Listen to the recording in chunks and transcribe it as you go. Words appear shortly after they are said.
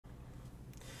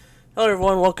Hello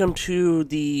everyone, welcome to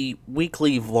the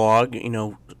weekly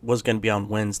vlog. Was going to be on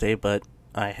Wednesday, but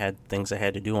I had things I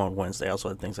had to do on Wednesday. I also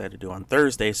had things I had to do on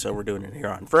Thursday, so we're doing it here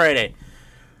on Friday.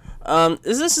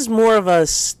 This is more of a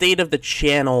state of the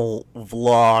channel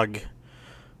vlog.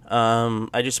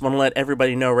 I just want to let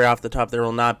everybody know right off the top there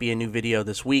will not be a new video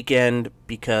this weekend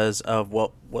because of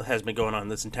what has been going on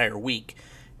this entire week.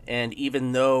 And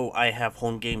even though I have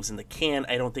home games in the can,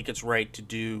 I don't think it's right to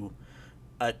do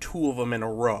two of them in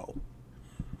a row,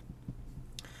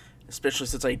 especially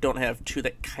since I don't have two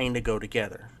that kind of go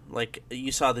together. Like,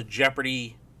 you saw the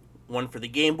Jeopardy one for the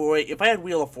Game Boy. If I had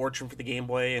Wheel of Fortune for the Game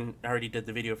Boy and I already did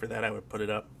the video for that, I would put it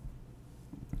up.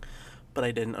 But I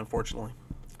didn't, unfortunately.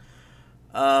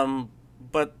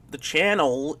 But the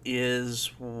channel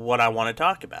is what I want to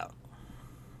talk about.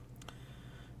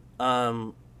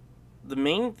 The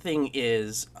main thing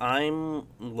is I'm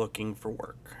looking for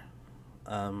work.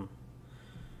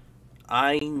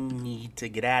 I need to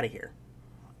get out of here.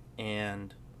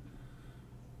 And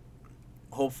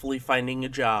hopefully finding a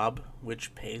job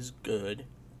which pays good.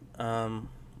 Well,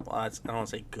 I don't want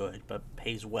to say good, but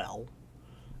pays well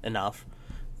enough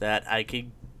that I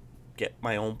could get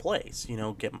my own place.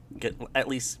 Get at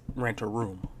least rent a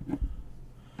room.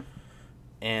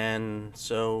 And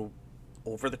so,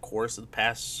 over the course of the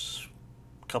past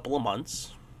couple of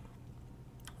months,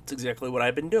 it's exactly what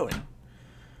I've been doing.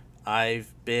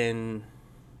 I've been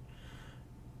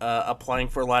applying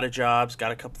for a lot of jobs,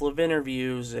 got a couple of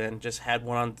interviews, and just had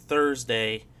one on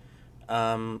Thursday.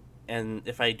 And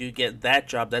if I do get that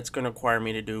job, that's going to require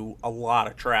me to do a lot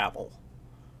of travel.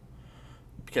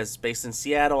 Because it's based in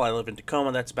Seattle, I live in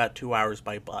Tacoma, that's about 2 hours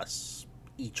by bus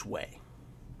each way.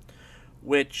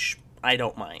 Which I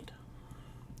don't mind.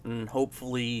 And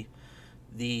hopefully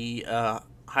the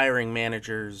hiring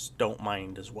managers don't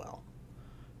mind as well.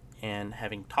 And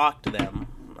having talked to them,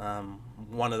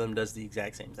 one of them does the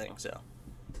exact same thing, so.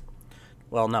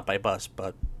 Well, not by bus,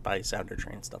 but by Sounder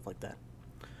train, stuff like that.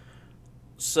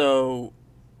 So,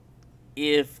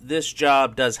 if this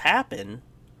job does happen,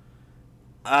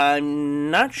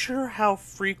 I'm not sure how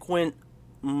frequent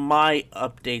my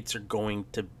updates are going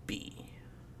to be.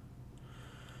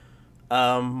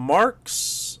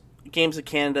 Mark's Games of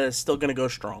Canada is still going to go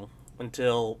strong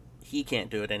until he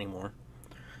can't do it anymore.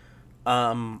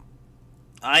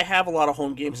 I have a lot of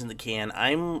home games in the can.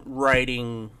 I'm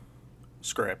writing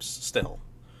scripts still.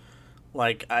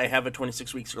 Like, I have a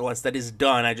 26 weeks or less that is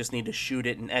done. I just need to shoot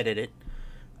it and edit it.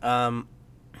 There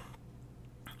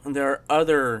are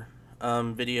other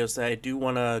videos that I do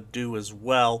want to do as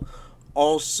well.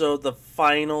 Also, the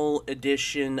final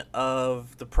edition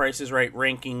of the Price is Right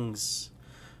rankings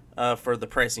for the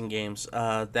pricing games.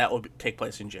 That will take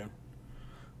place in June.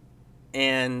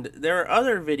 And there are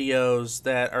other videos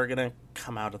that are going to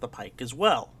come out of the pike as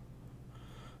well.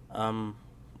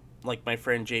 Like my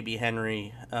friend JB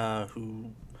Henry,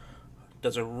 who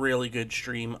does a really good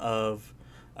stream of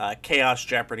Chaos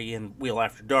Jeopardy and Wheel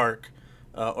After Dark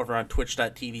over on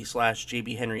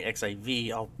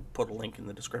twitch.tv/JBHenryXIV. I'll put a link in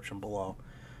the description below.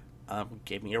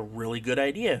 Gave me a really good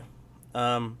idea.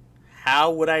 How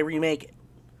would I remake it?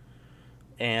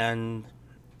 And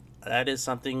that is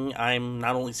something I'm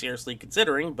not only seriously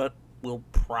considering, but we'll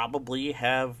probably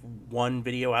have one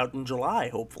video out in July,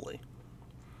 hopefully.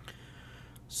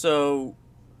 So,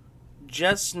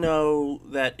 just know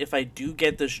that if I do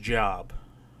get this job,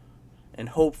 and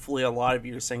hopefully a lot of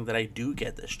you are saying that I do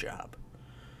get this job,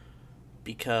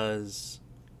 because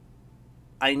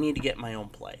I need to get my own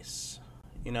place.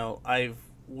 I've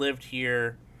lived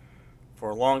here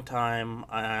for a long time.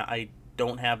 I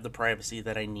don't have the privacy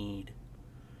that I need.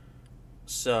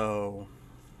 So,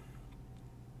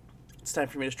 it's time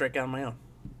for me to strike out on my own.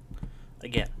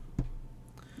 Again.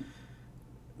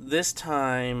 This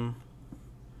time,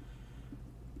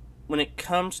 when it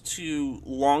comes to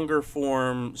longer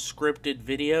form scripted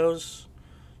videos,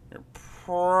 you're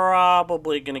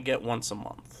probably going to get once a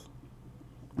month.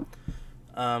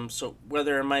 So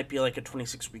whether it might be like a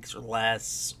 26 weeks or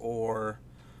less, or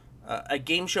a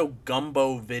game show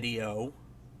gumbo video.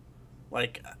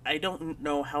 Like, I don't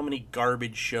know how many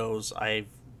garbage shows I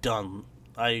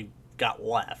got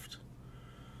left.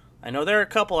 I know there are a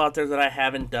couple out there that I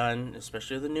haven't done,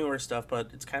 especially the newer stuff,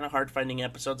 but it's kind of hard finding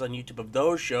episodes on YouTube of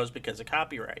those shows because of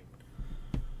copyright.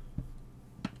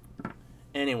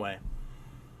 Anyway,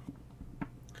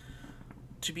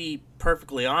 to be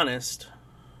perfectly honest,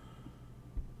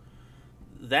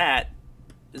 that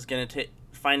is going to take,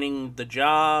 finding the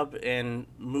job and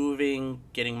moving,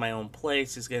 getting my own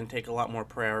place is going to take a lot more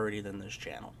priority than this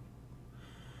channel.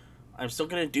 I'm still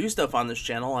going to do stuff on this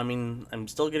channel. I'm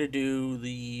still going to do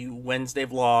the Wednesday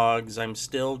vlogs. I'm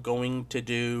still going to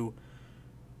do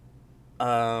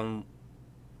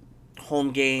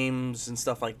home games and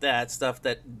stuff like that, stuff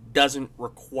that doesn't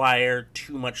require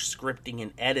too much scripting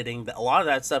and editing. A lot of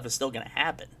that stuff is still going to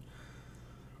happen.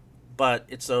 But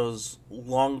it's those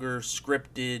longer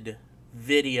scripted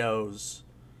videos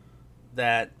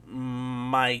that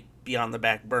might be on the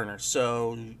back burner.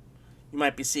 So you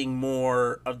might be seeing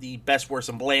more of the Best, Worst,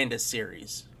 and Blandest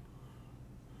series.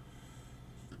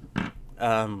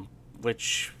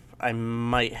 Which I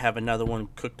might have another one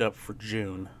cooked up for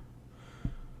June.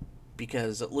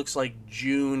 Because it looks like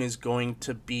June is going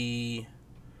to be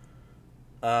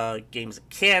Games of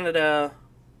Canada,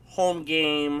 Home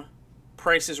Game,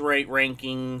 Price is Right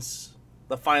rankings,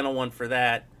 the final one for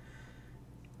that,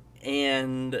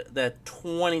 and that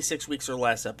 26 weeks or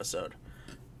less episode.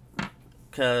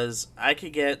 Because I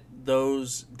could get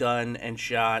those done and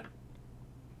shot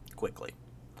quickly.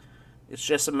 It's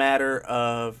just a matter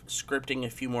of scripting a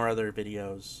few more other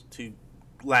videos to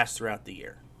last throughout the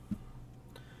year.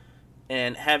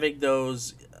 And having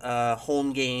those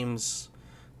home games,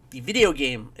 the video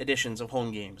game editions of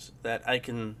home games, that I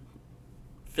can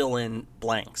fill in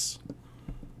blanks.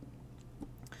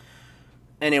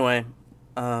 Anyway,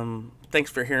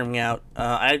 thanks for hearing me out.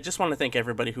 I just want to thank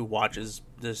everybody who watches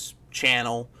this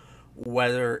channel,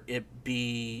 whether it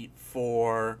be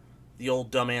for the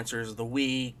old dumb answers of the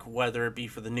week, whether it be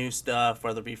for the new stuff,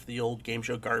 whether it be for the old game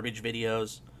show garbage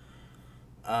videos.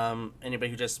 Anybody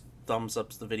who just thumbs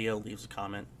up the video, leaves a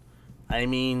comment. I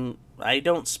mean, I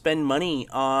don't spend money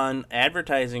on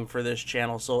advertising for this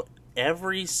channel, so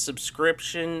every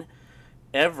subscription,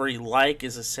 every like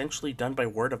is essentially done by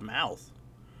word of mouth.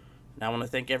 And I want to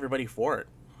thank everybody for it.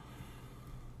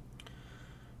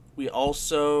 We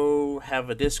also have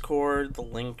a Discord. The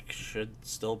link should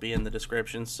still be in the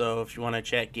description, so if you want to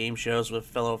chat game shows with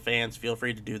fellow fans, feel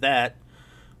free to do that.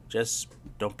 Just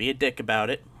don't be a dick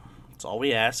about it. That's all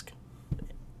we ask.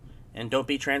 And don't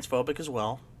be transphobic as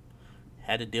well.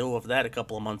 Had to deal with that a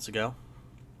couple of months ago.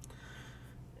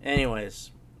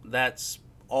 Anyways, that's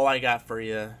all I got for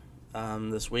you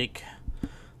this week.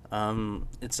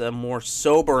 It's a more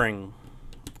sobering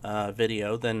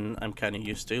video than I'm kind of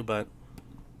used to, but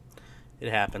it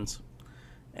happens.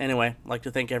 Anyway, I'd like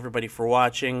to thank everybody for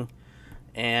watching,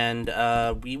 and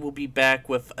we will be back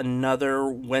with another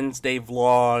Wednesday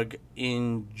vlog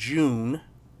in June,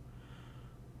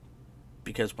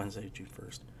 because Wednesday, June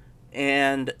 1st.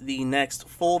 And the next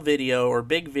full video, or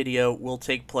big video, will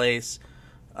take place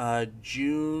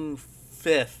June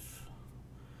 5th.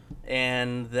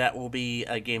 And that will be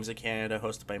Games of Canada,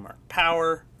 hosted by Mark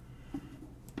Power.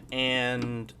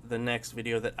 And the next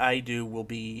video that I do will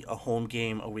be a home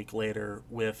game a week later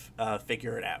with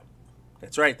Figure It Out.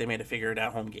 That's right, they made a Figure It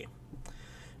Out home game.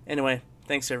 Anyway,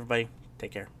 thanks everybody.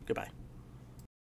 Take care. Goodbye.